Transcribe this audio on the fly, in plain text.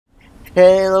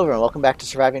Hello everyone, welcome back to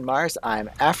Surviving Mars. I'm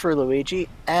Afro Luigi,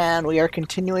 and we are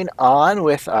continuing on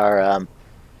with our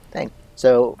thing.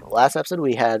 So last episode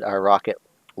we had our rocket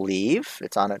leave.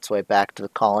 It's on its way back to the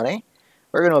colony.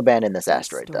 We're going to abandon this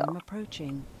asteroid though. Storm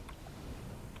approaching.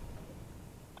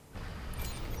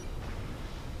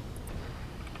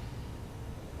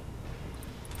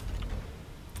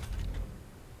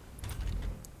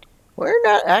 We're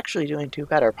not actually doing too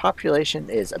bad. Our population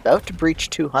is about to breach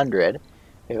 200.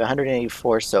 We have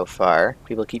 184 so far.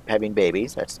 People keep having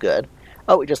babies. That's good.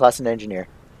 Oh, we just lost an engineer.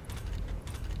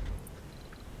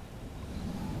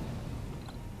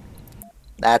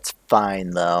 That's fine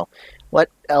though.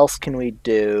 What else can we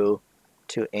do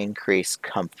to increase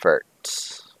comfort?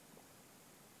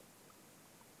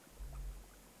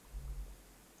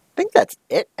 I think that's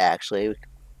it, actually,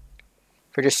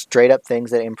 for just straight up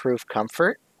things that improve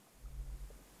comfort.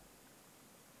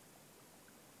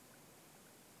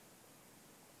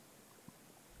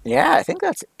 Yeah, I think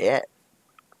that's it.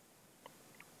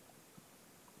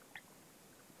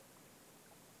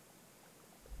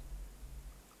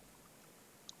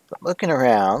 But looking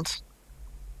around,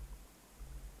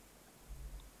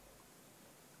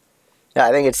 yeah,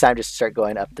 I think it's time to start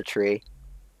going up the tree.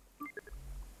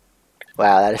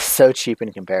 Wow, that is so cheap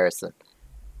in comparison.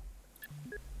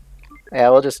 Yeah,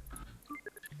 we'll just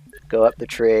go up the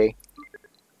tree,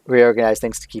 reorganize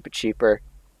things to keep it cheaper.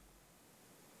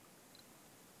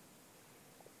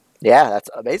 Yeah, that's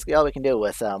basically all we can do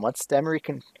with once STEM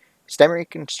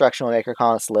reconstruction will make our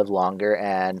colonists live longer,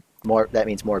 and more. That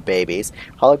means more babies.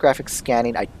 Holographic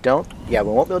scanning. Yeah,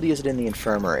 we won't be able to use it in the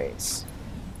infirmaries.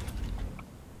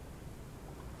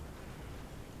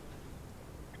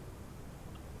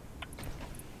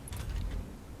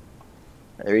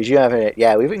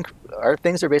 Yeah, our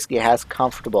things are basically as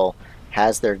comfortable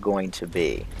as they're going to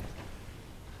be.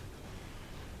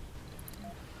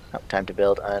 Oh, time to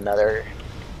build another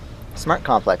smart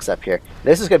complex up here.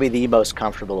 This is going to be the most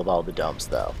comfortable of all the domes,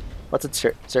 though. What's its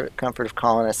comfort of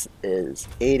colonists is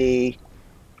 80.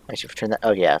 I should turn that.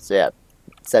 Oh yeah, so yeah,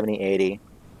 70, 80.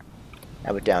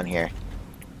 How about down here?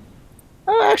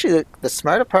 Oh, actually, the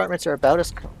smart apartments are about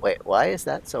as. Wait, why is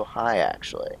that so high?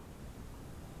 Actually,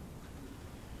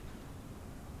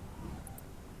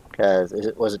 because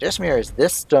was it just me, or is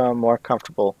this dome more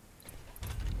comfortable?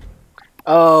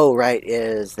 Oh, right.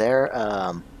 Is there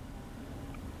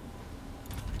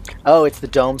Oh, it's the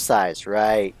dome size,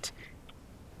 right?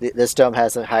 This dome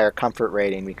has a higher comfort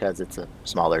rating because it's a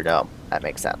smaller dome. That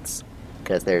makes sense.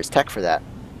 Because there's tech for that.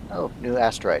 Oh, new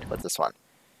asteroid. What's this one?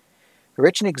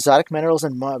 Rich in exotic minerals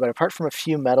and but apart from a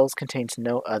few metals, contains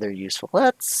no other useful.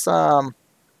 We'll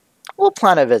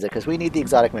plan a visit because we need the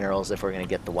exotic minerals if we're going to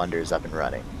get the wonders up and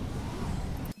running.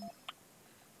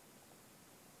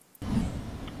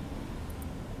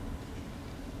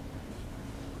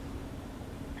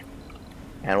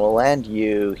 And we'll land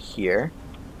you here.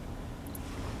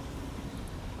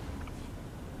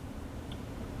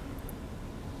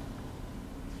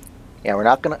 Yeah, we're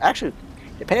not going to... Actually,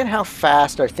 depending on how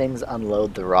fast our things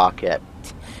unload the rocket,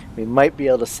 we might be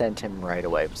able to send him right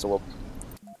away. So we'll...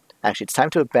 Actually, it's time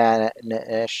to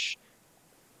banish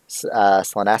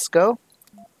Slanesco.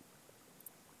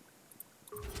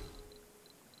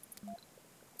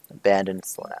 Abandon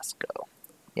Slanesco.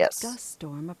 Yes. Dust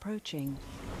storm approaching.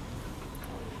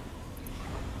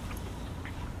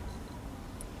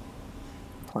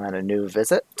 Plan a new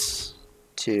visit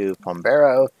to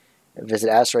Pombero. Visit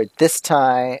asteroid this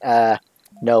time.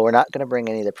 No, we're not going to bring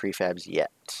any of the prefabs yet.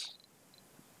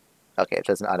 Okay, it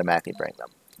doesn't automatically bring them.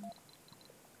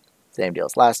 Same deal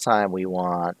as last time. We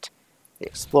want the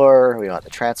Explorer, we want the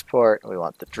Transport, we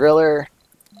want the Driller.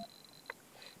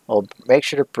 We'll make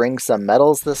sure to bring some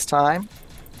metals this time.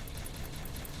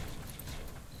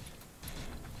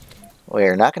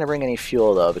 We're not going to bring any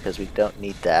fuel though because we don't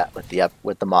need that with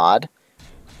the mod.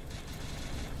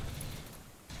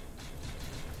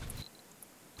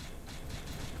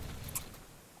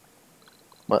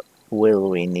 What will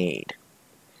we need?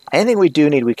 Anything we do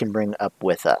need we can bring up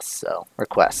with us, so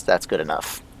request, that's good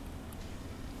enough.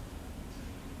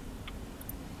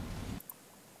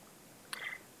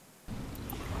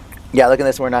 Yeah, look at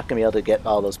this, we're not going to be able to get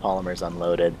all those polymers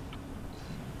unloaded.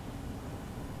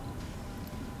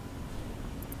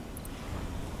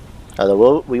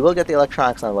 Although we will get the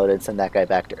electronics unloaded, send that guy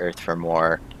back to Earth for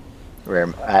more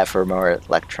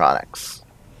electronics.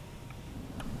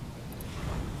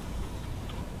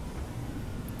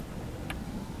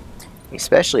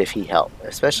 Especially if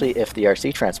especially if the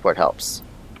RC transport helps.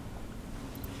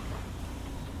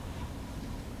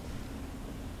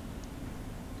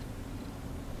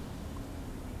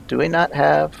 Do we not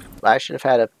have... I should have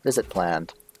had a visit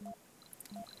planned.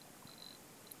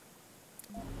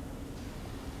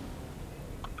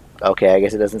 Okay, I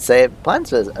guess it doesn't say it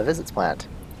plans a visits planned.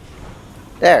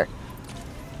 There.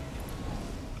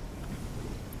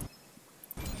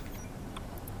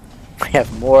 We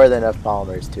have more than enough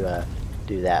polymers to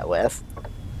do that with.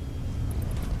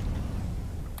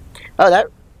 Oh, that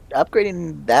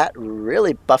upgrading that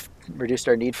really reduced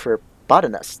our need for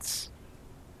botanists.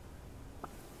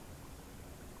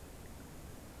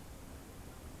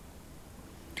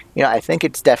 You know, I think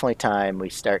it's definitely time we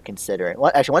start considering.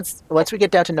 Well, actually, once we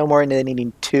get down to no more than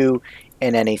needing 2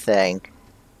 in anything,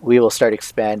 we will start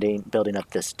expanding, building up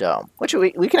this dome, which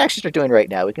we can actually start doing right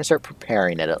now. We can start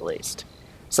preparing it at least.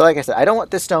 So like I said, I don't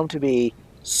want this dome to be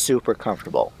super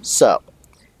comfortable. So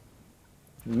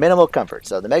minimal comfort.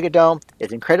 So the Mega Dome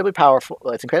is incredibly powerful.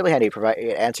 It's incredibly handy.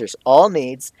 It answers all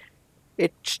needs.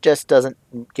 It just doesn't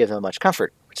give them much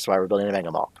comfort, which is why we're building a Mega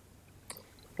Mall.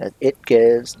 It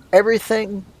gives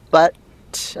everything but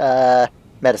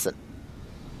medicine.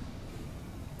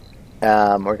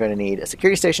 We're going to need a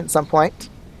security station at some point.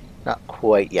 Not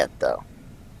quite yet, though.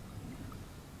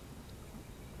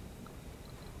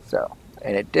 So,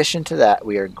 in addition to that,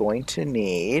 we are going to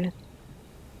need...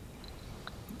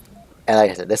 And like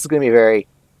I said, this is going to be a very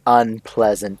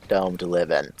unpleasant dome to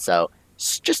live in. So,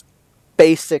 it's just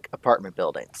basic apartment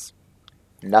buildings.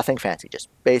 Nothing fancy, just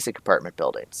basic apartment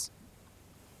buildings.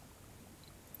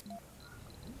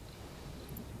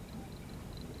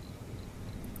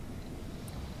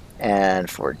 And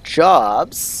for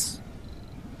jobs...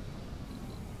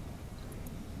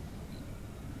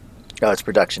 Oh, it's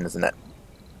production, isn't it?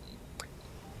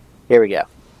 Here we go.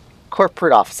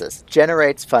 Corporate offices.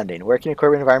 Generates funding. Working in a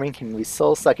corporate environment can be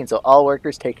soul-sucking, so all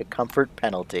workers take a comfort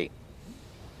penalty.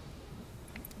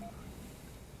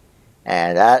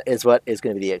 And that is what is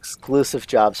going to be the exclusive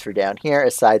jobs for down here,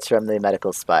 aside from the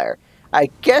medical spire.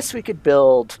 I guess we could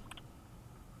build...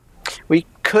 We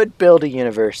could build a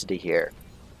university here.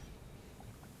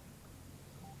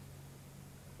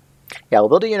 Yeah, we'll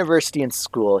build a university and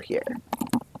school here.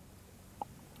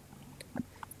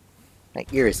 My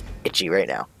ear is itchy right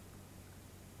now.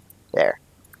 There.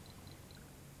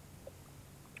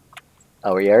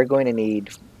 Oh, we are going to need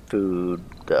food,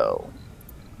 though.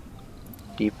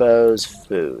 Depots,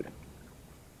 food.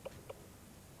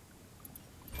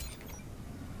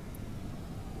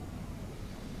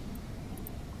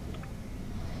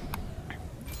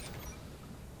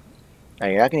 Now,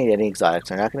 you're not going to need any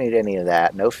exotics. We're not going to need any of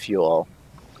that. No fuel.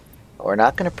 We're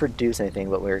not going to produce anything,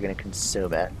 but we're going to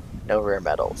consume it. No rare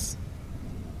metals.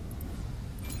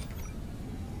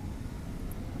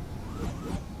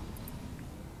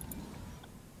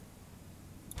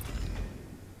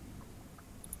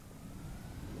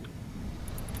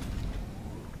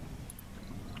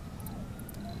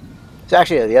 So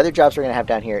actually, the other jobs we're going to have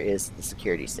down here is the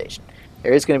security station.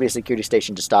 There is going to be a security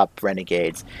station to stop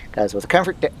renegades, because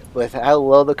with how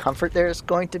low the comfort there is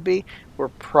going to be, we're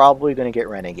probably going to get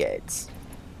renegades.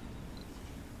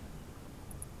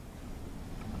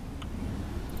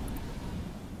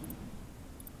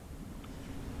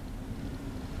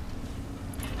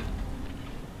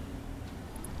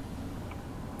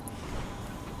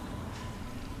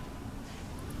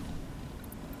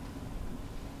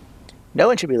 No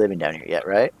one should be living down here yet,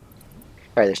 right?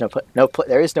 All right,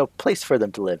 there is no place for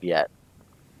them to live yet.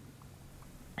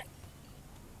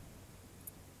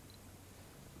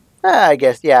 I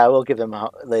guess, yeah, we'll give them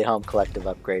the home collective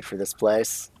upgrade for this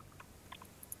place.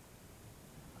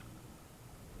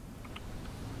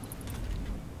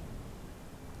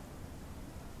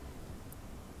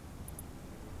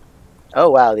 Oh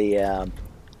wow, the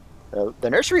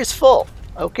nursery is full.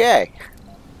 Okay.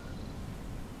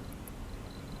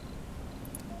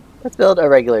 Let's build a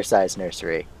regular sized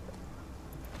nursery.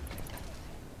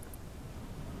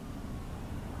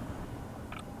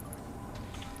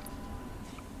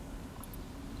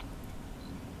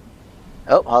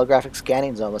 Oh, holographic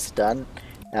scanning is almost done.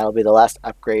 That'll be the last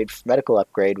upgrade, medical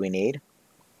upgrade we need.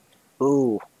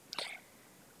 Ooh.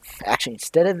 Actually,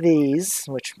 instead of these,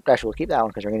 which actually we'll keep that one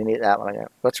because we're going to need that one.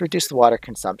 Let's reduce the water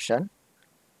consumption.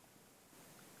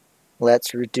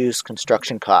 Let's reduce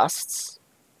construction costs.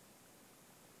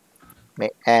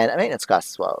 And maintenance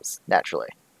costs as well, naturally.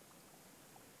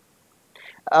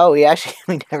 Oh, we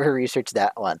never researched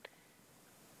that one.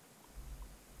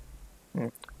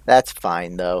 That's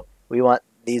fine, though.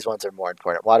 These ones are more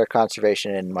important. Water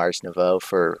conservation and Mars Nouveau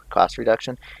for cost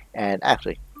reduction. And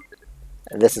actually,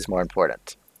 this is more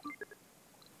important.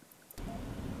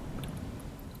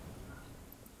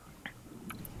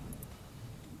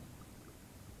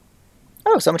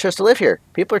 Oh, someone chose to live here.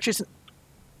 People are choosing...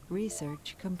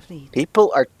 Research complete.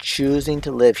 People are choosing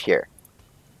to live here.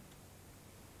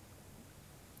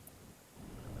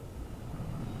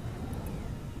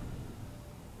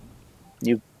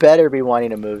 You better be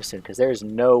wanting to move soon, because there's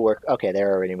no work. Okay,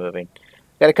 they're already moving.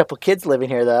 Got a couple kids living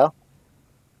here, though.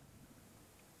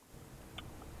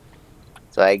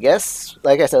 So I guess,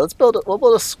 like I said, we'll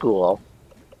build a school.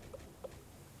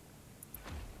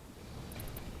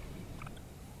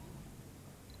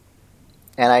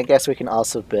 And I guess we can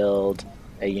also build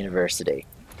a university.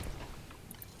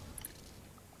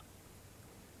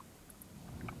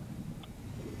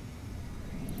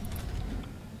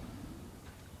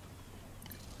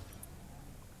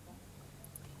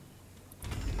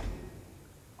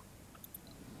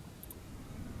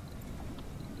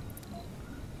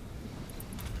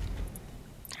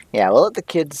 Yeah, we'll let the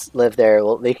kids live there.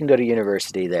 Well, they can go to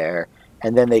university there,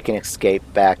 and then they can escape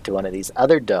back to one of these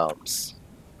other domes.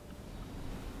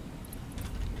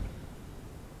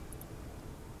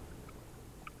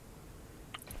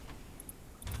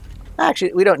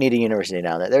 Actually, we don't need a university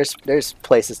down there. There's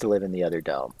places to live in the other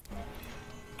dome.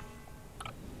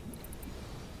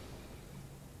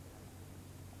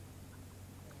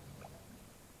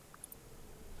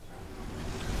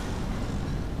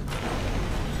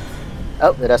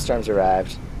 Oh, the dust storms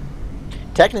arrived.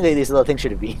 Technically, these little things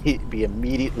should be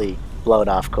immediately blown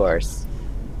off course.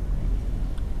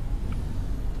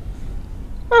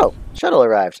 Oh, shuttle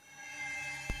arrived.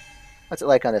 What's it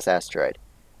like on this asteroid?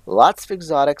 Lots of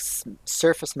exotic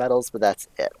surface metals, but that's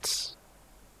it.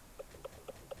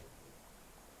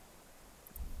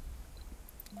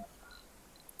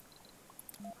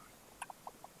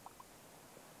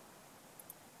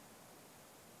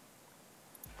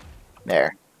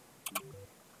 There.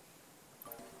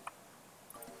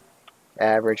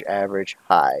 Average, average,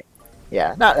 high.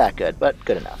 Yeah, not that good, but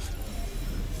good enough.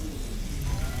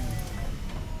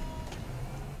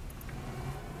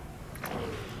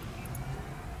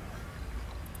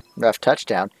 Rough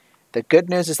touchdown. The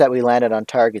good news is that we landed on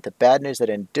target. The bad news is that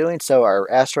in doing so, our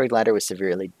asteroid lander was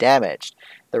severely damaged.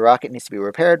 The rocket needs to be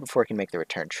repaired before it can make the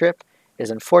return trip. It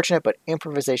is unfortunate, but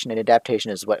improvisation and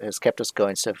adaptation is what has kept us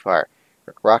going so far.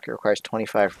 The rocket requires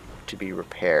 25 to be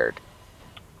repaired.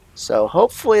 So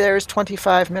hopefully there's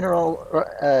 25 mineral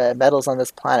metals on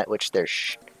this planet, which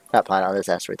there's not planet on this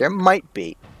asteroid. There might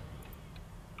be.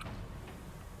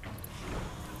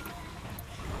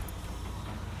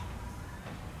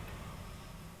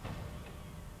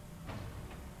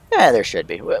 Yeah, there should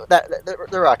be. Well,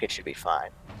 the rocket should be fine.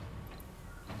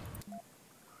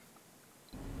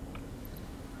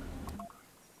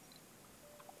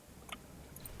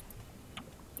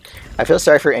 I feel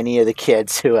sorry for any of the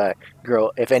kids who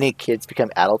grow. If any kids become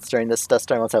adults during this dust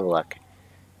storm, let's have a look.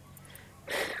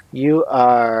 You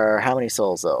are how many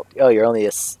souls old? Oh, you're only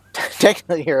a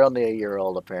technically you're only a year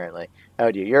old apparently. How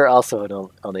would you? You're also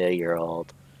only a year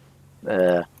old.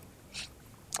 The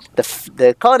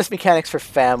colonist mechanics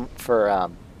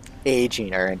for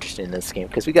aging are interesting in this game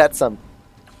because we got some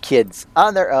kids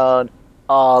on their own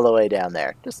all the way down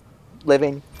there, just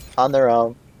living on their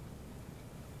own.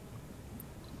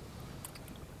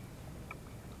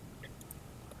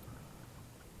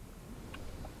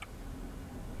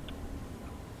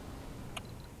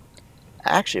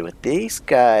 Actually, with these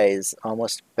guys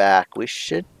almost back, we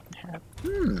should have...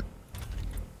 You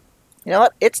know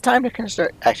what? It's time to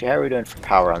start... Actually, how are we doing for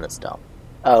power on this dome?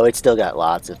 Oh, it's still got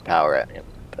lots of power at it.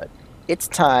 But it's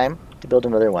time to build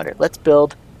another wonder. Let's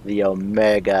build the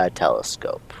Omega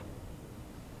telescope.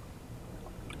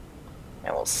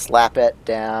 And we'll slap it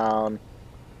down.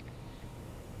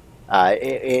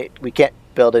 We can't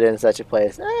build it in such a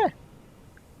place.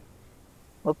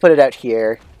 We'll put it out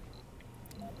here.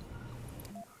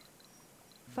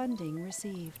 Funding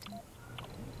received.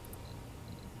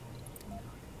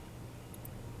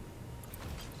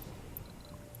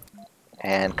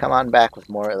 And come on back with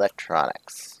more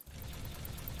electronics.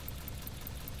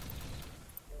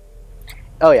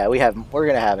 Oh yeah, we're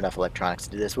gonna have enough electronics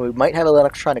to do this. We might have an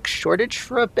electronic shortage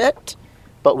for a bit,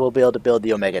 but we'll be able to build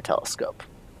the Omega telescope.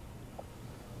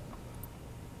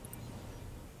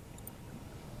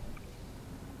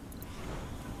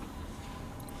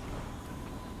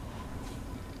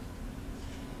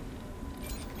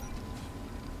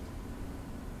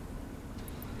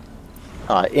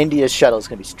 India's shuttle is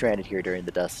going to be stranded here during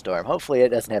the dust storm. Hopefully it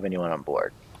doesn't have anyone on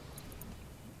board.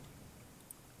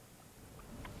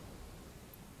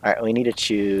 Alright, we need to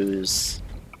choose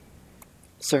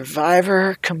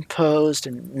Survivor, Composed,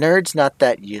 and Nerd's not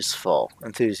that useful.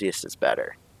 Enthusiast is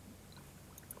better.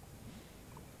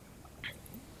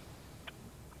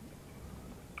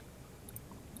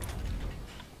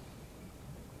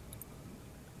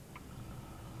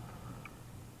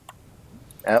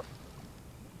 Oh.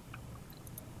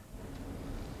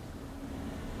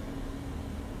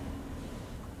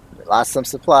 Lost some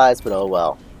supplies, but oh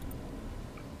well.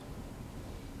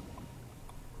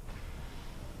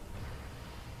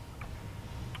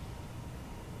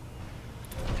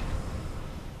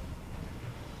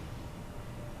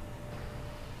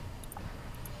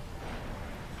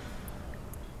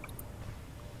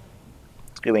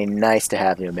 It's going to be nice to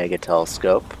have the Omega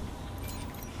telescope.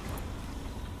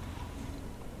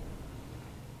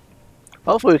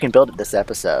 Hopefully we can build it this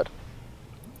episode.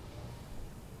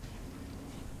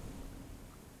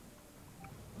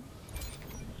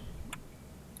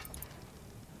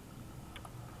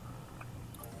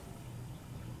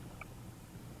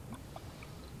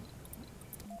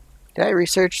 Did I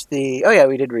research the... Oh yeah,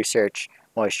 we did research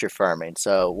moisture farming.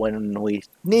 So when we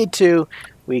need to,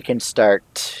 we can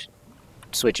start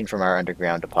switching from our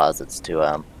underground deposits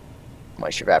to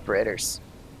moisture evaporators.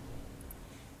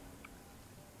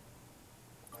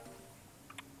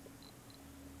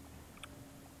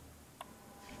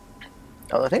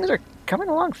 Oh, the things are coming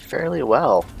along fairly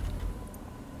well.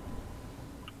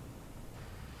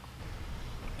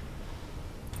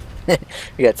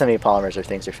 We got so many polymers or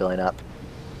things are filling up.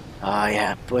 Oh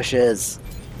yeah, bushes.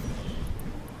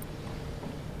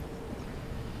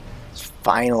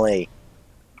 Finally.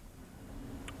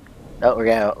 Oh, we're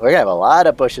gonna have a lot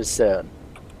of bushes soon.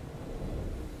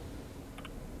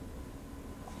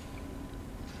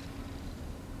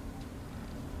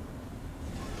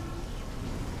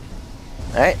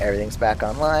 Alright, everything's back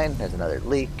online. There's another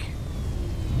leak.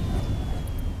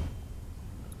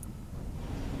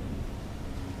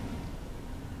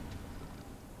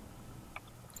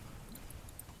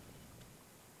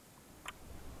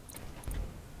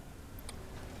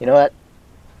 You know what?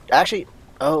 Actually,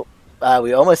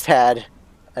 we almost had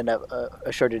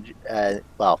a shortage.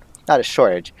 Well, not a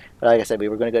shortage, but like I said, we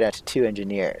were going to go down to 2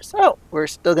 engineers. Oh, we're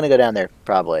still going to go down there,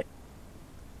 probably.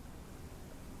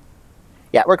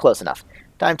 Yeah, we're close enough.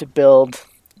 Time to build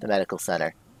the medical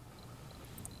center.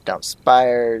 Dump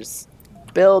spires.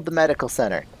 Build the medical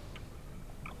center.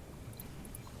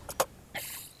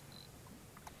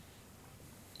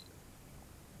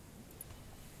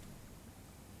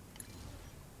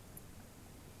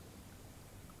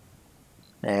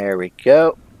 There we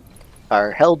go.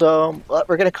 Our Hell Dome. Well,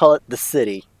 we're going to call it the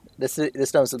city. This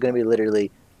dome is going to be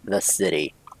literally the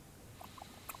city.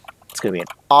 It's going to be an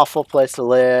awful place to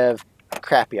live.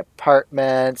 Crappy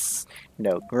apartments.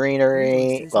 No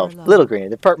greenery. Well, little greenery.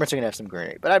 The apartments are going to have some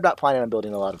greenery. But I'm not planning on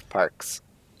building a lot of parks.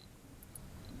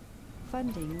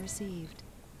 Funding received.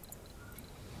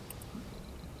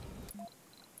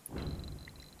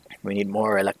 We need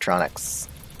more electronics.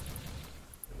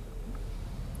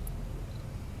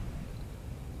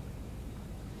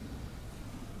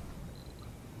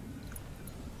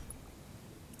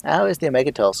 How is the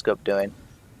Omega telescope doing?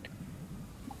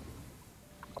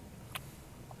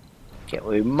 Okay,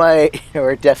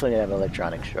 we're definitely gonna have an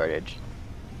electronic shortage.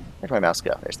 Where'd my mouse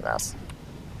go? There's the mouse.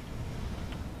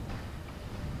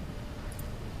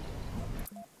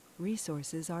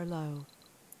 Resources are low.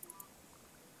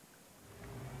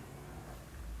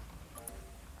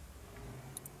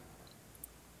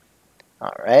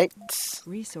 Alright.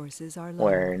 Resources are low.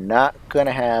 We're not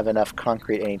gonna have enough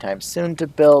concrete anytime soon to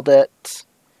build it.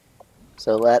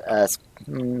 So let us...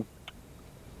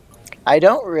 I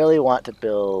don't really want to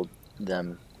build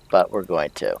them, but we're going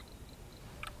to.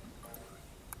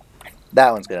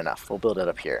 That one's good enough. We'll build it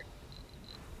up here.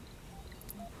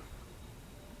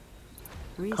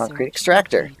 Concrete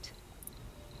extractor. Complete.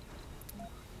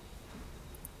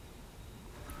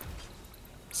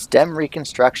 STEM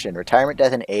reconstruction. Retirement,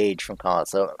 death, and age from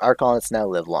colonists. So our colonists now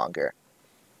live longer.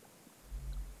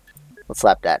 Let's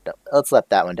slap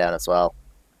that one down as well.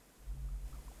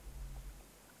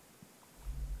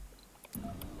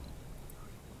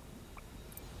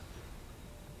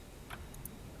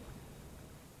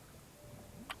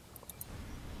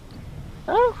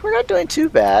 Oh, we're not doing too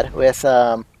bad with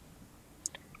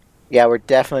yeah, we're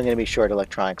definitely going to be short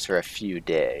electronics for a few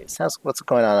days. What's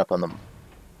going on up on them?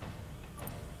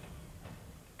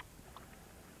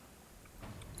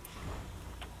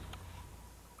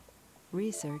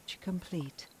 Research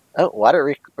complete. Oh,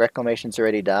 water reclamation's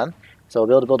already done. So we'll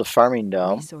be able to build a farming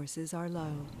dome. Resources are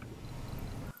low.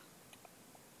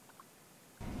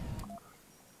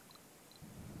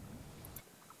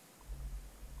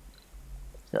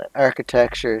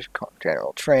 Architecture,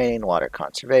 general training, water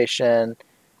conservation.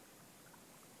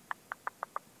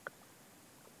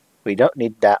 We don't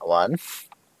need that one.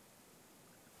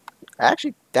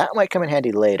 Actually, that might come in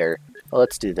handy later. Well,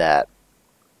 let's do that.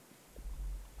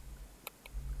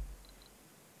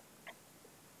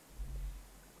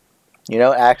 You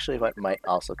know, actually, what might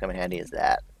also come in handy is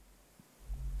that.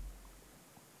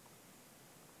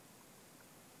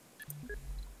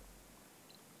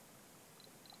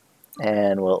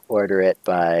 And we'll order it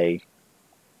by,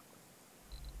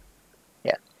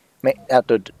 yeah,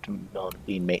 outdoor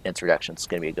building maintenance reduction is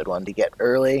going to be a good one to get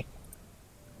early.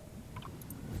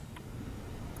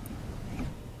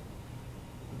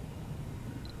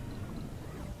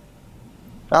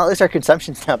 Well, at least our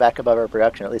consumption's now back above our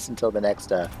production, at least until the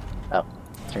next, oh,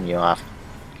 turn you off.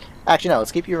 Actually, no,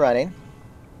 let's keep you running.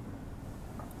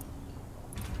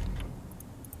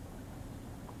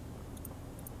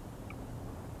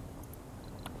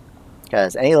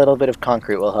 Because any little bit of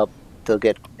concrete will help to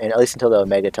get, at least until the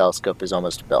Omega telescope is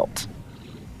almost built.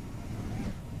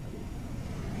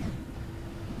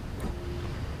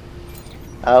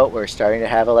 Oh, we're starting to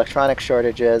have electronic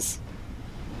shortages.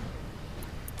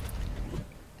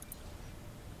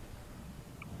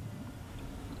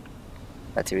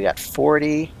 Let's see, we got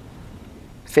 40,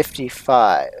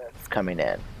 55 coming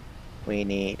in. We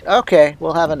need, okay,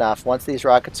 we'll have enough. Once these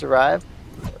rockets arrive,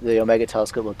 the Omega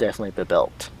telescope will definitely be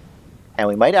built. And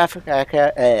we might actually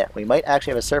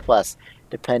have a surplus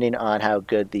depending on how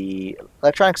good the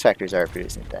electronics factories are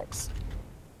producing things.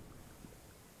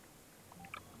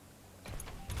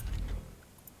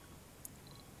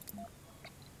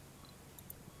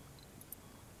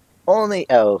 Only,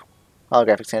 oh,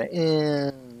 holographic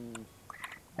scanner.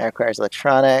 That requires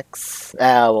electronics.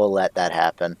 We'll let that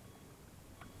happen.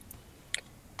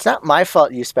 It's not my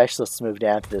fault you specialists moved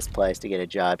down to this place to get a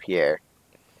job here.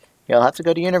 You'll have to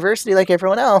go to university like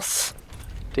everyone else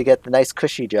to get the nice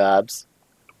cushy jobs.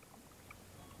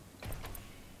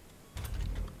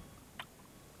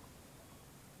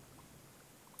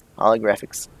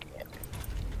 Holographic scan.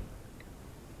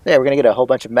 Yeah, we're going to get a whole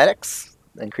bunch of medics.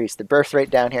 Increase the birth rate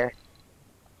down here.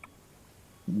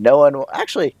 No one will...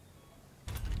 Actually...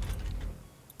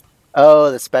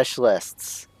 Oh, the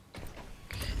specialists.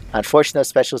 Unfortunately, those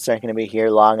specialists aren't going to be here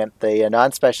long, and the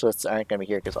non-specialists aren't going to be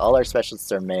here because all our specialists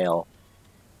are male.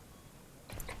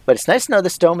 But it's nice to know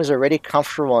this dome is already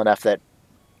comfortable enough that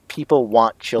people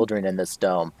want children in this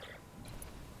dome.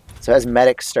 So as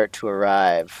medics start to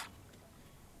arrive...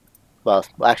 Well,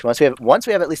 actually, once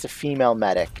we have at least a female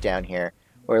medic down here,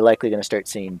 we're likely going to start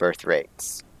seeing birth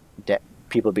rates.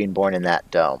 People being born in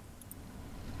that dome.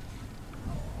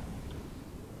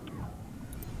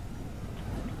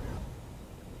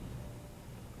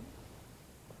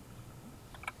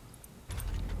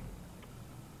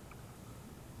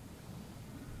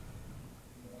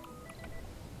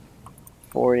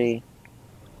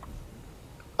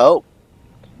 Oh,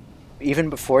 even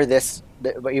before this,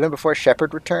 even before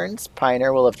Shepard returns,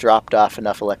 Pioneer will have dropped off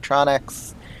enough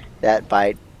electronics that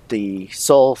by the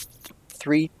Sol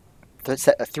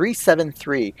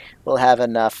 373 we'll have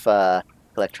enough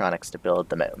electronics to build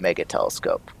the Omega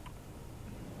telescope.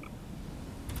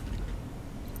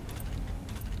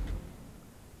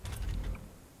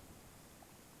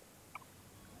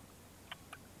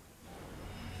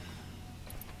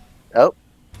 Oh,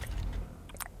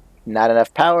 not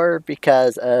enough power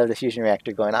because of the fusion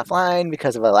reactor going offline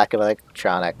because of a lack of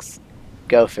electronics.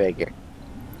 Go figure.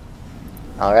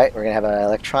 Alright, we're going to have an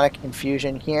electronic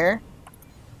infusion here.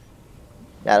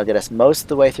 That'll get us most of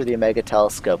the way through the Omega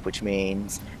telescope, which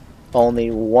means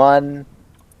only one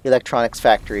electronics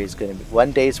factory is going to be...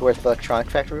 1 day's worth of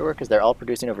electronic factory work because they're all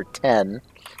producing over 10.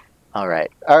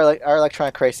 Alright, our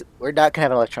electronic crisis... We're not going to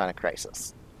have an electronic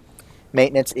crisis.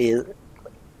 Maintenance is...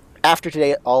 After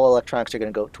today, all electronics are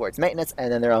going to go towards maintenance,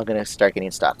 and then they're all going to start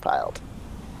getting stockpiled.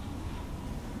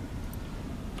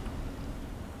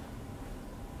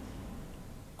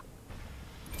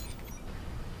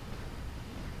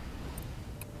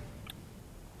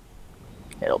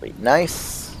 It'll be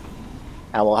nice.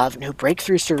 And we'll have new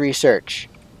breakthroughs to research.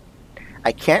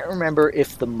 I can't remember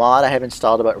if the mod I have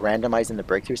installed about randomizing the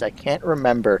breakthroughs, I can't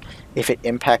remember if it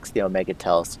impacts the Omega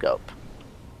telescope.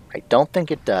 I don't think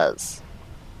it does.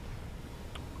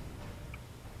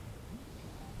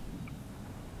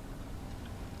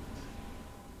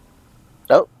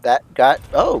 Oh, that got...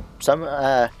 Oh,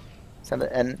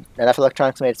 and enough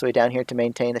electronics made its way down here to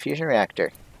maintain the fusion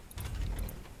reactor.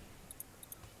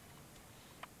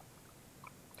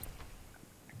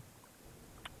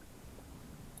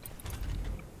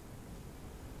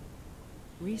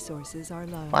 Resources are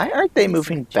low. Why aren't they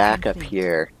moving back up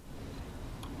here?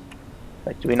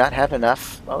 Like, do we not have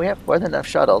enough? Well, we have more than enough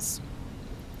shuttles.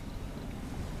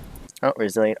 Oh,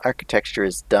 resilient architecture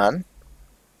is done.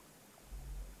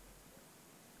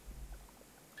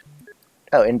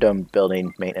 Oh, in-dome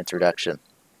building maintenance reduction.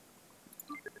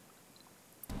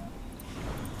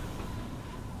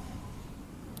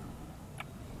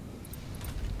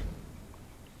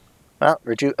 Well,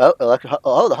 the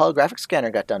holographic scanner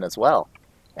got done as well.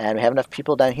 And we have enough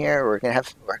people down here. We're gonna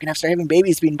start having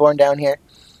babies being born down here.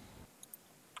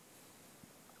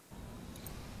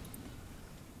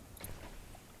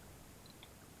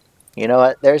 You know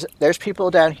what? There's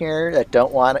people down here that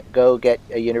don't want to go get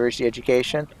a university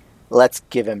education. Let's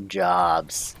give them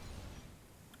jobs.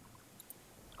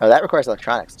 Oh, that requires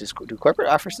electronics. Do corporate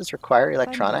offices require Funding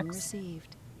electronics?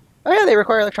 received. Oh yeah, they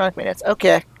require electronic maintenance.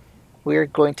 Okay. We're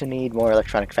going to need more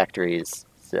electronic factories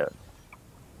soon.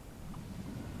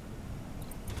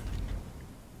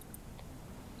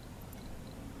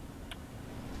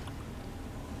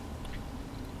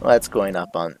 Well, that's going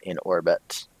up in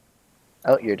orbit.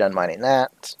 Oh, you're done mining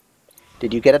that.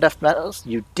 Did you get enough metals?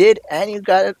 You did, and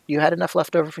you had enough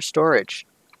left over for storage.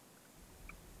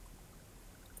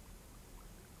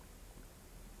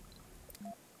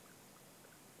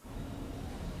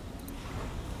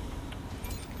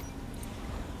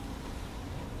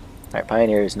 Alright,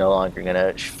 Pioneer is no longer going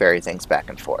to ferry things back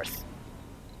and forth.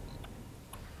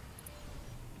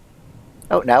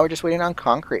 Oh, now we're just waiting on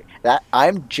concrete. That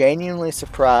I'm genuinely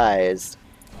surprised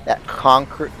that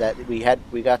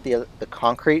we got the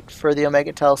concrete for the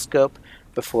Omega telescope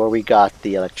before we got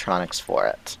the electronics for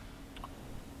it.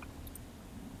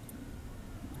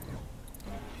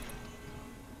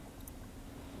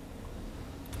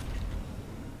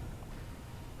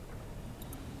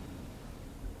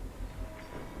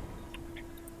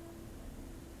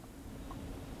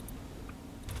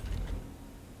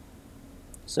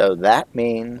 So that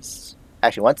means,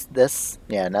 actually, once this,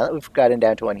 yeah, now that we've gotten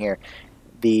down to one here,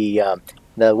 the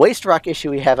waste rock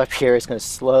issue we have up here is going to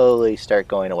slowly start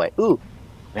going away. Ooh,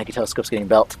 Omega telescope's getting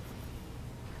built.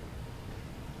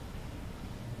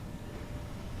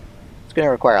 It's going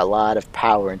to require a lot of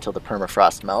power until the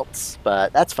permafrost melts,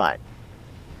 but that's fine.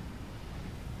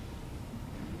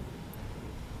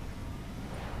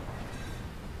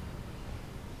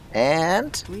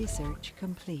 And Research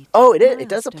complete. oh, it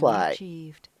does Milestone apply.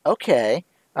 Achieved. Okay,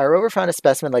 our rover found a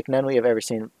specimen like none we have ever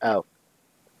seen. Oh,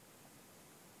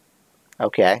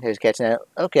 okay. There's catching out.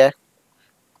 Okay,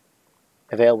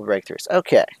 available breakthroughs.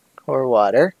 Okay, core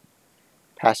water.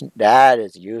 That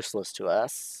is useless to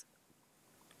us.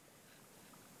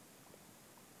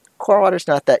 Core water's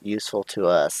not that useful to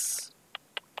us.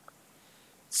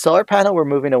 Solar panel we're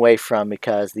moving away from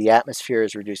because the atmosphere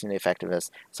is reducing the effectiveness.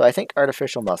 So I think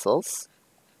artificial muscles.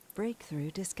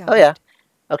 Breakthrough discovered. Oh yeah.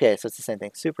 Okay, so it's the same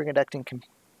thing. Superconducting.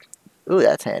 Ooh,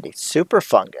 that's handy. Super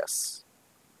fungus.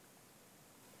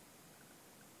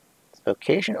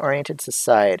 Vocation-oriented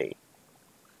society.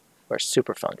 Or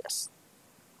super fungus.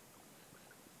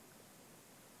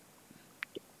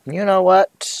 You know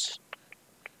what?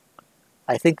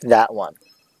 I think that one.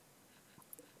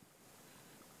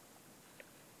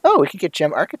 Oh, we could get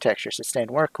gem architecture, sustained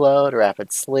workload,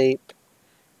 rapid sleep.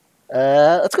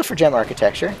 Let's go for gem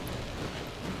architecture.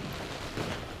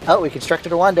 Oh, we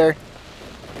constructed a wonder.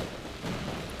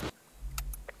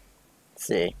 Let's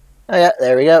see. Oh yeah,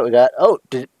 there we go. We got. Oh,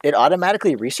 did it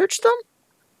automatically research them?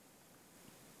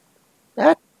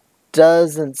 That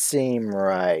doesn't seem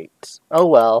right. Oh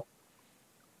well,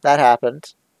 that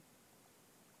happened.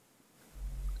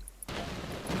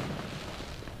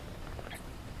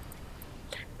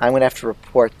 I'm gonna have to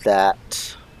report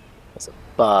that as a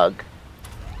bug.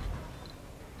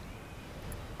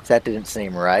 That didn't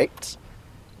seem right.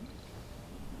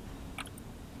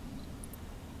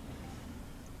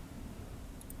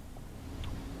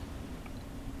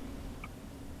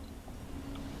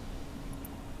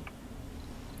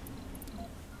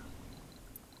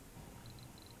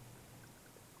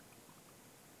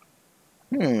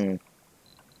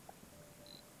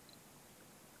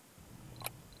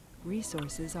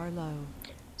 Resources are low.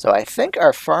 So I think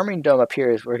our farming dome up here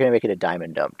is we're gonna make it a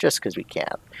diamond dome just because we can.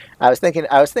 I was thinking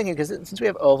because since we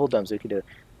have oval domes, we could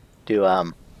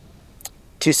do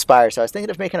 2 spires. So I was thinking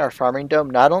of making our farming dome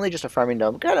not only just a farming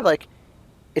dome, kind of like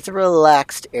it's a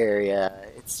relaxed area.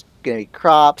 It's gonna be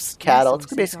crops, cattle.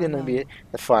 It's basically gonna be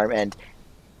the farm. And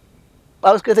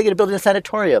I was thinking of building a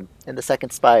sanatorium in the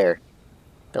second spire.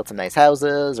 Build some nice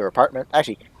houses or apartments.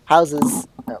 Actually, houses.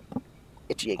 Oh,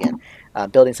 itchy again.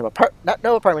 Building some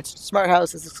no apartments, smart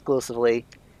houses exclusively.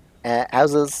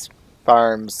 Houses,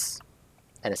 farms,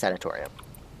 and a sanatorium.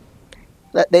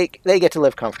 They get to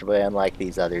live comfortably, unlike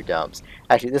these other domes.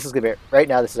 Actually, this is gonna be right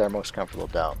now. This is our most comfortable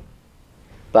dome.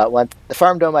 But once the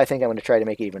farm dome, I think I'm going to try to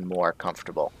make it even more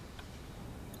comfortable.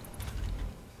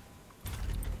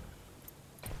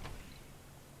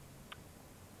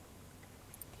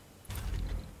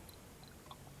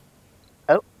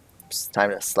 Oh, it's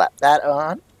time to slap that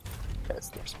on because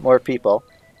there's more people.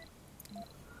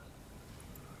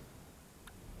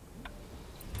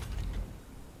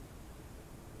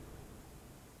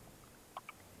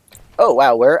 Oh,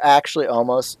 wow, we're actually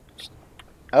almost...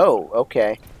 Oh,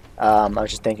 okay. I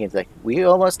was just thinking, it's like, we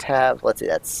almost have... Let's see,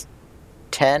 that's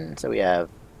 10, so we have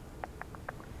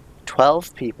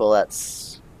 12 people.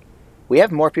 That's... We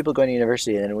have more people going to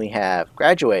university than we have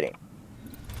graduating.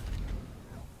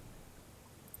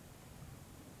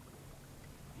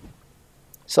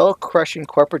 Soul crushing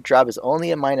corporate job is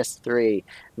only a -3.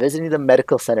 Visiting the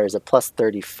medical center is a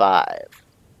 +35.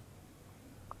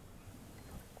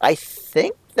 I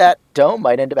think that dome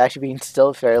might end up actually being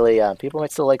still fairly... people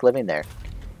might still like living there.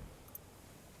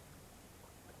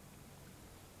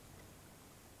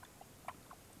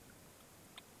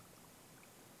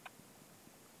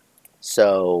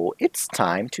 So it's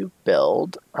time to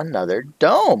build another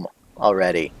dome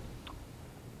already.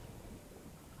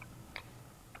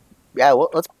 Yeah, well,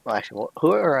 let's actually.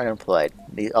 Who are unemployed?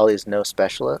 All these no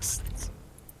specialists.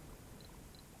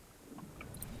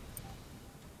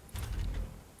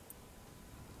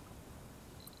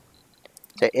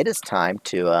 So it is time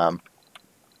to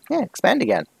yeah, expand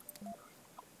again.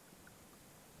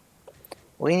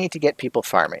 We need to get people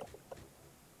farming.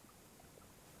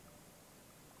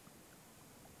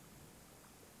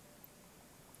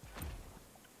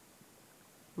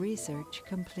 Research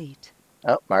complete.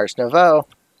 Oh, Mars Nouveau.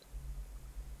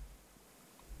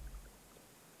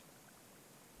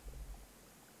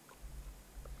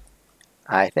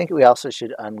 I think we also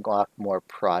should unlock more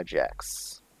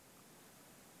projects.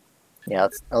 Yeah,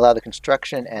 let's allow the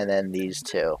construction and then these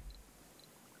two.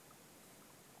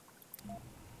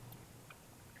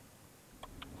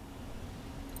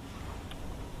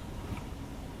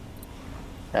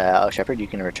 Oh, Shepard, you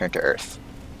can return to Earth.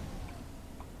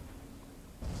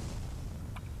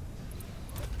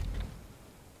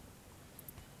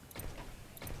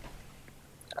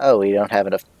 Oh, we don't have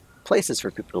enough places for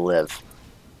people to live.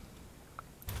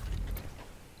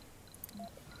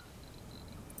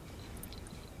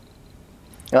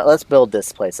 Now, let's build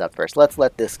this place up first. Let's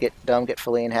let this dome get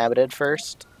fully inhabited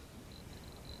first.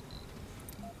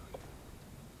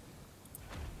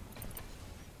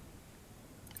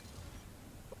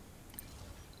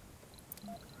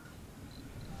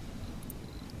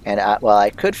 And well,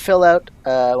 I could fill out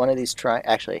one of these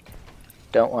actually,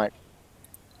 don't want...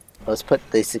 Let's put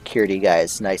the security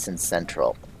guys nice and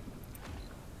central.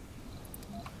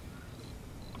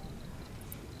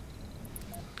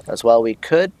 As well, we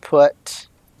could put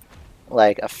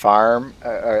like a farm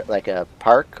or like a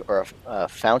park or a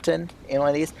fountain in one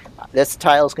of these. This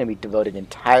tile is going to be devoted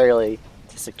entirely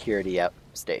to security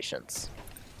outstations.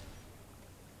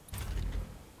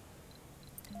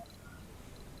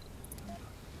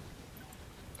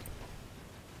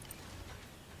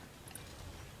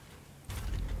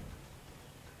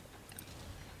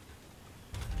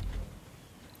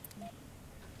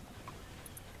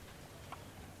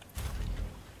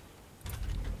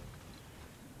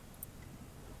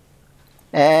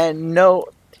 And no,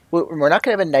 we're not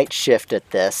going to have a night shift at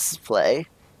this play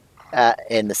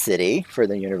in the city for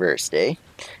the university.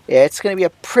 It's going to be a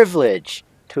privilege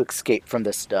to escape from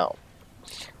this dome.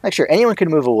 Like, sure, anyone can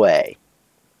move away.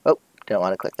 Oh, don't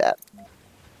want to click that.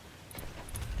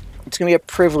 It's going to be a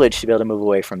privilege to be able to move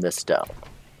away from this dome.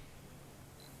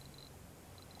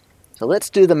 So let's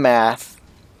do the math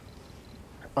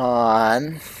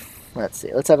on... Let's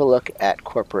see, let's have a look at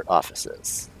corporate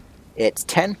offices. It's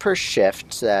 10 per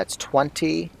shift, so that's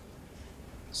 20.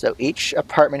 So each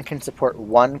apartment can support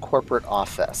one corporate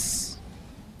office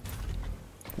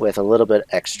with a little bit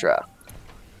extra.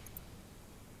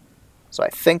 So I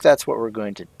think that's what we're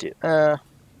going to do.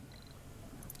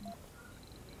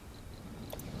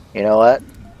 You know what?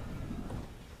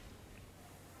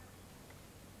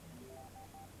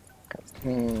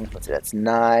 Let's see, that's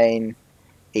 9,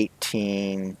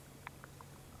 18...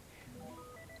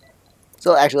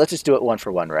 So actually, let's just do it one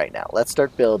for one right now. Let's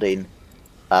start building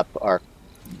up our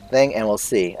thing, and we'll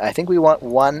see. I think we want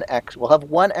we'll have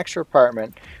one extra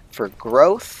apartment for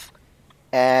growth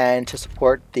and to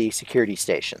support the security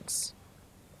stations.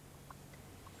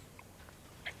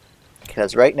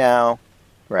 Because right now,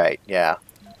 right, yeah.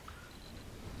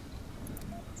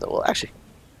 So we'll actually,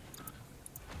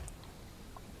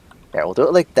 yeah, we'll do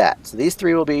it like that. So these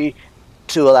three will be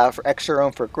to allow for extra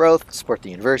room for growth, support the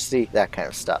university, that kind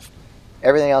of stuff.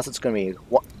 Everything else, it's going to be,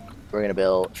 we're going to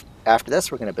build, after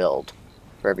this, we're going to build,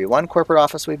 for every one corporate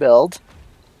office we build,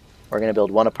 we're going to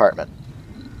build one apartment.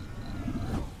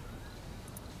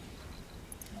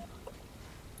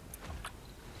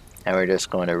 And we're just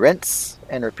going to rinse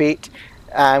and repeat.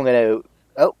 I'm going to,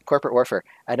 oh, corporate warfare.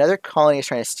 Another colony is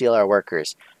trying to steal our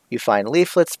workers. You find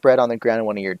leaflets spread on the ground in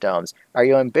one of your domes. Are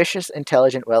you ambitious,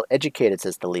 intelligent, well-educated,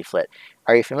 says the leaflet.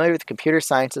 Are you familiar with computer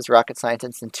sciences, rocket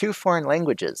sciences, and 2 foreign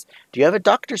languages? Do you have a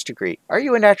doctor's degree? Are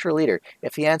you a natural leader?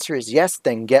 If the answer is yes,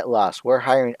 then get lost. We're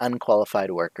hiring unqualified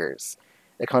workers.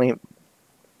 The economy...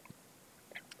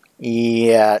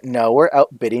 Yeah, no, we're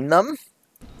outbidding them.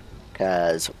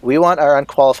 Because we want our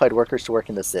unqualified workers to work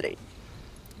in the city.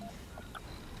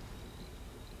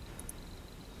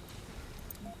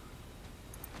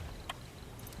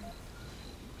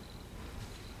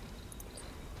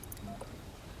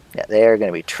 Yeah, they are going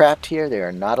to be trapped here. They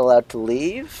are not allowed to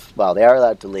leave. Well, they are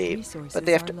allowed to leave, but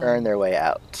they have to earn their way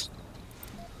out.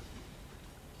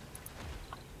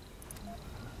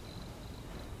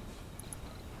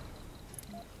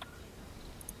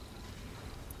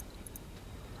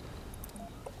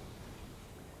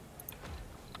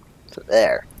 So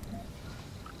there.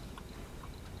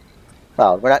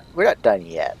 Well, we're not done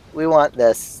yet. We want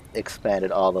this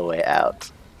expanded all the way out.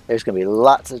 There's going to be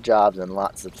lots of jobs and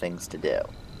lots of things to do.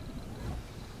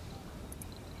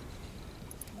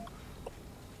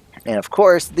 And of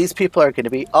course, these people are going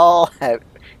to be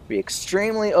be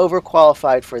extremely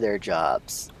overqualified for their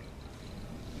jobs.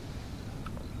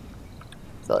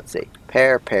 So let's see.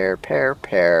 Pair, pair, pair,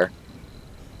 pair.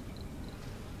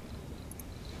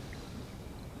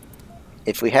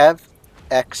 If we have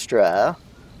extra...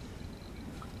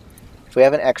 If we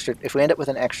end up with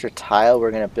an extra tile,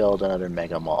 we're going to build another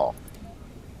mega mall.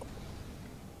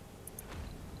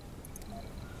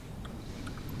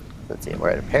 Let's see, we're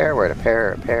at a pair, we're at a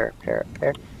pair, a pair, a pair, a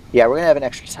pair. Yeah, we're going to have an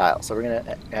extra tile, so we're going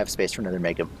to have space for another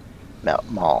mega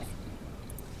mall.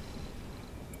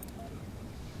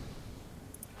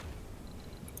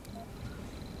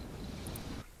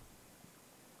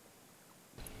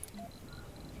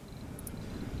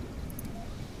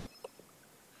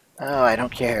 Oh, I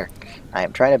don't care. I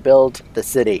am trying to build the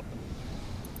city.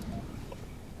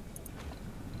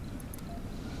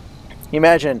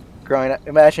 Imagine growing up.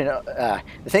 Imagine the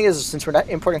thing is, since we're not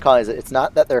importing colonies, it's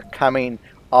not that they're coming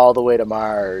all the way to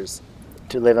Mars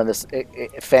to live on this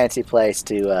fancy place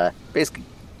to basically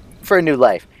for a new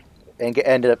life and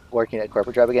ended up working at a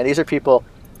corporate job again. These are people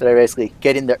that are basically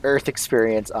getting the Earth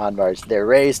experience on Mars. They're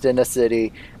raised in a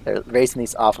city. They're raised in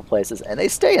these awful places, and they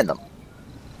stay in them.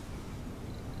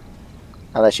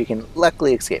 Unless you can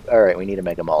luckily escape. Alright, we need a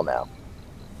mega mall now.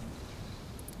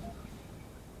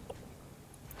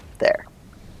 There.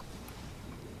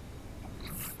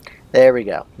 There we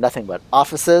go. Nothing but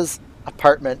offices,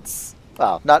 apartments.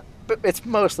 Well, not... But it's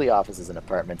mostly offices and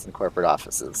apartments and corporate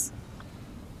offices.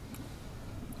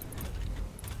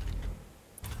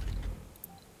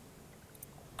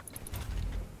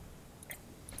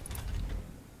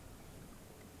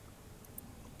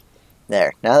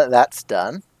 There. Now that that's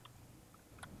done,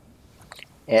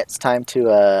 it's time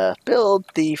to build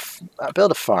a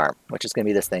farm, which is going to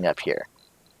be this thing up here.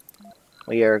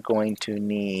 We are going to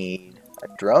need a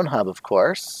drone hub, of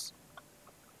course.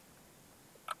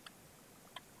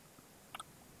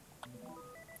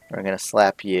 We're going to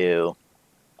slap you.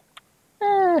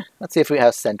 Let's see if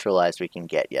how centralized we can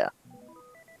get you.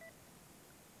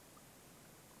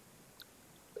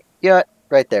 Yeah,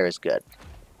 right there is good.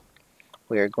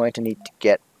 We are going to need to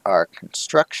get our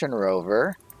construction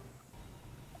rover.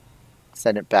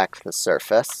 Send it back to the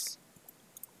surface.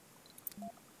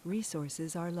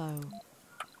 Resources are low.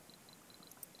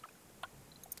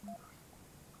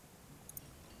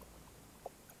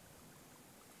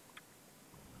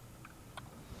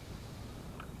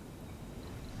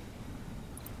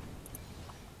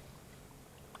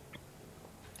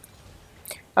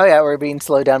 Oh yeah, we're being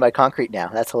slowed down by concrete now.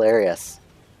 That's hilarious.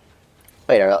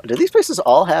 Wait, do these places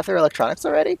all have their electronics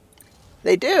already?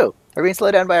 They do! We're being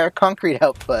slowed down by our concrete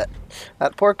output.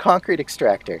 That poor concrete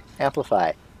extractor.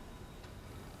 Amplify.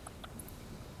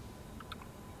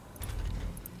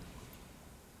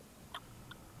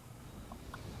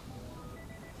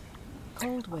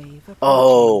 Cold wave approaching.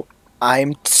 Oh,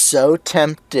 I'm so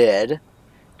tempted.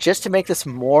 Just to make this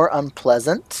more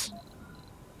unpleasant,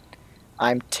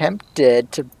 I'm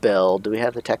tempted to build... Do we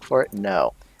have the tech for it?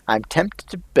 No. I'm tempted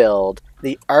to build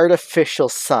the artificial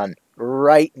sun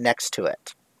right next to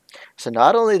it. So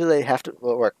not only do they have to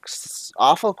work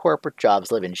awful corporate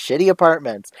jobs, live in shitty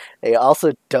apartments, they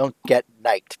also don't get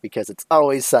night because it's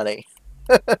always sunny.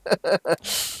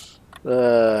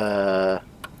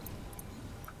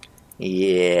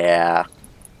 Yeah.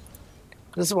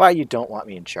 This is why you don't want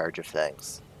me in charge of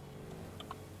things.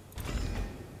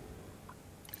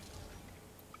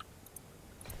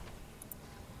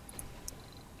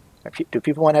 Do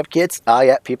people want to have kids? Oh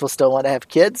yeah, people still want to have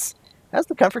kids. How's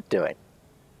the comfort doing?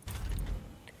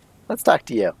 Let's talk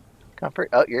to you. Comfort?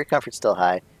 Oh, your comfort's still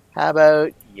high. How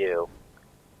about you?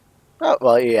 Oh,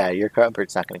 well, yeah, your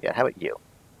comfort's not going to get. How about you?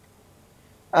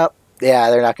 Oh, yeah,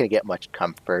 they're not going to get much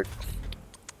comfort.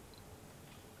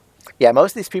 Yeah,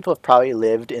 most of these people have probably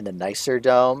lived in the nicer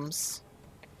domes.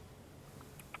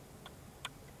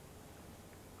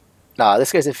 Nah,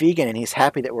 this guy's a vegan and he's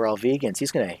happy that we're all vegans.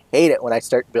 He's going to hate it when I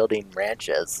start building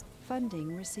ranches.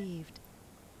 Funding received.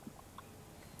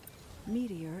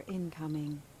 Meteor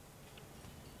incoming.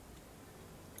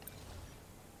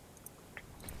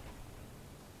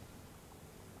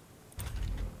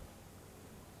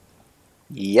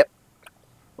 Yep.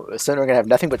 Soon we're going to have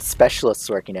nothing but specialists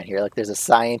working in here. Like there's a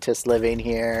scientist living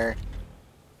here.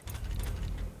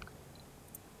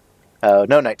 Oh,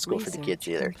 no night school for the kids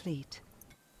either. Complete.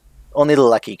 Only the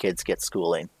lucky kids get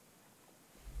schooling.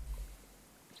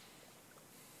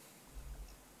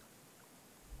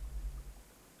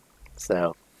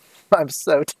 So, I'm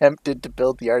so tempted to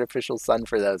build the artificial sun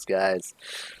for those guys.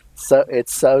 So,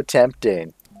 it's so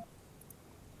tempting.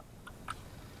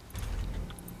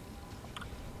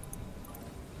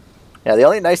 Now, the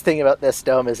only nice thing about this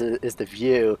dome is the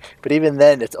view, but even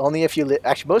then, it's only if you live...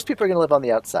 Actually, most people are going to live on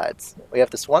the outsides. We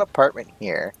have this one apartment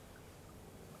here.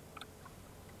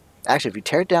 Actually, if you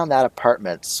tear down that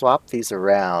apartment, swap these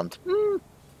around...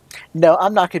 No,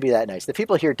 I'm not going to be that nice. The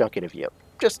people here don't get a view.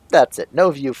 Just, that's it. No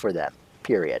view for them.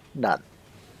 Period. None.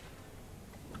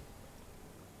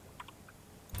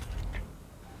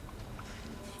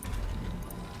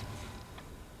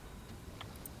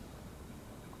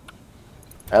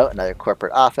 Oh, another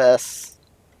corporate office.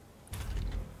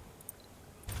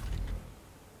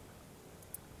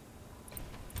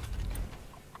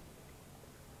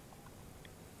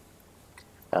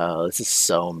 Oh, this is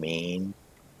so mean.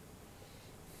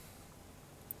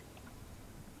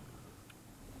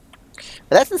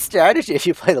 But that's the strategy if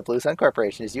you play the Blue Sun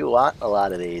Corporation, is you want a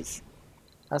lot of these.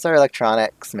 How's our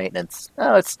electronics maintenance?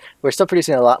 Oh, we're still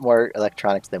producing a lot more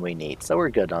electronics than we need, so we're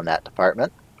good on that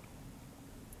department.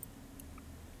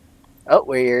 Oh,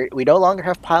 we no longer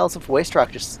have piles of waste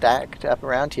rock just stacked up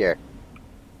around here.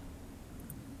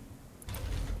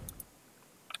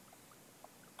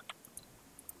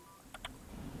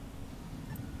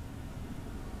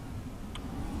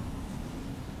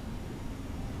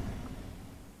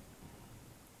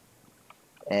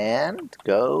 And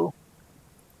go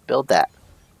build that.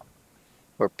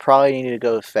 We're probably need to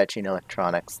go fetching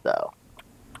electronics, though.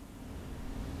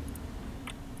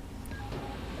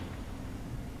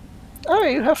 Oh,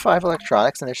 you have 5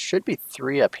 electronics, and there should be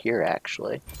 3 up here,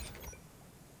 actually.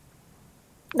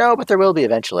 No, but there will be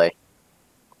eventually.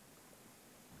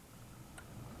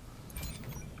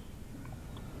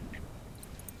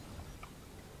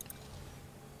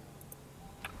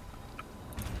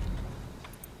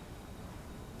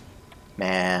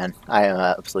 Man, I am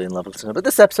absolutely in love with this one. But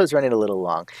this episode's running a little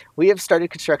long. We have started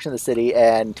construction of the city,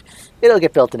 and it'll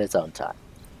get built in its own time.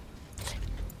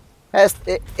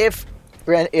 If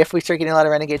we start getting a lot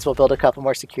of renegades, we'll build a couple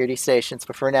more security stations.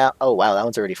 But for now... Oh, wow, that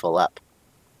one's already full up.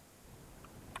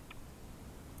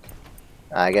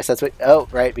 I guess that's what... Oh,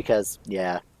 right, because,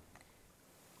 yeah.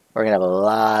 We're going to have a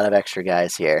lot of extra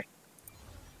guys here.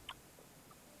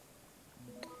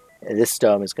 And this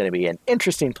dome is going to be an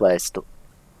interesting place to...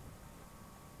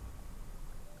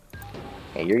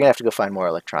 Hey, you're going to have to go find more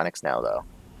electronics now, though.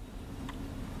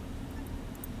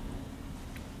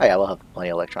 Oh yeah, we'll have plenty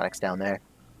of electronics down there.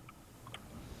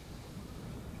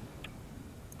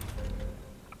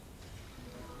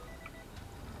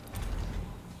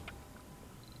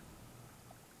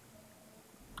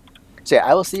 So yeah,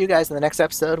 I will see you guys in the next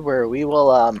episode where we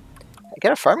will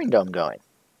get a farming dome going.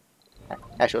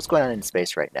 Actually, what's going on in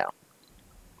space right now?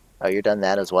 Oh, you're done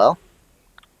that as well?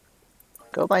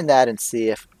 Go find that and see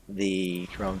if the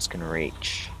drones can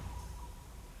reach.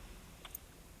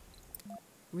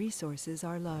 Resources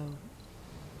are low.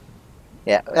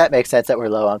 Yeah, that makes sense that we're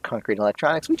low on concrete and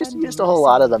electronics. We just used a whole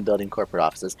lot of them building corporate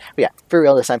offices. But yeah, for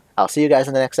real this time, I'll see you guys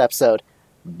in the next episode.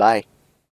 Bye.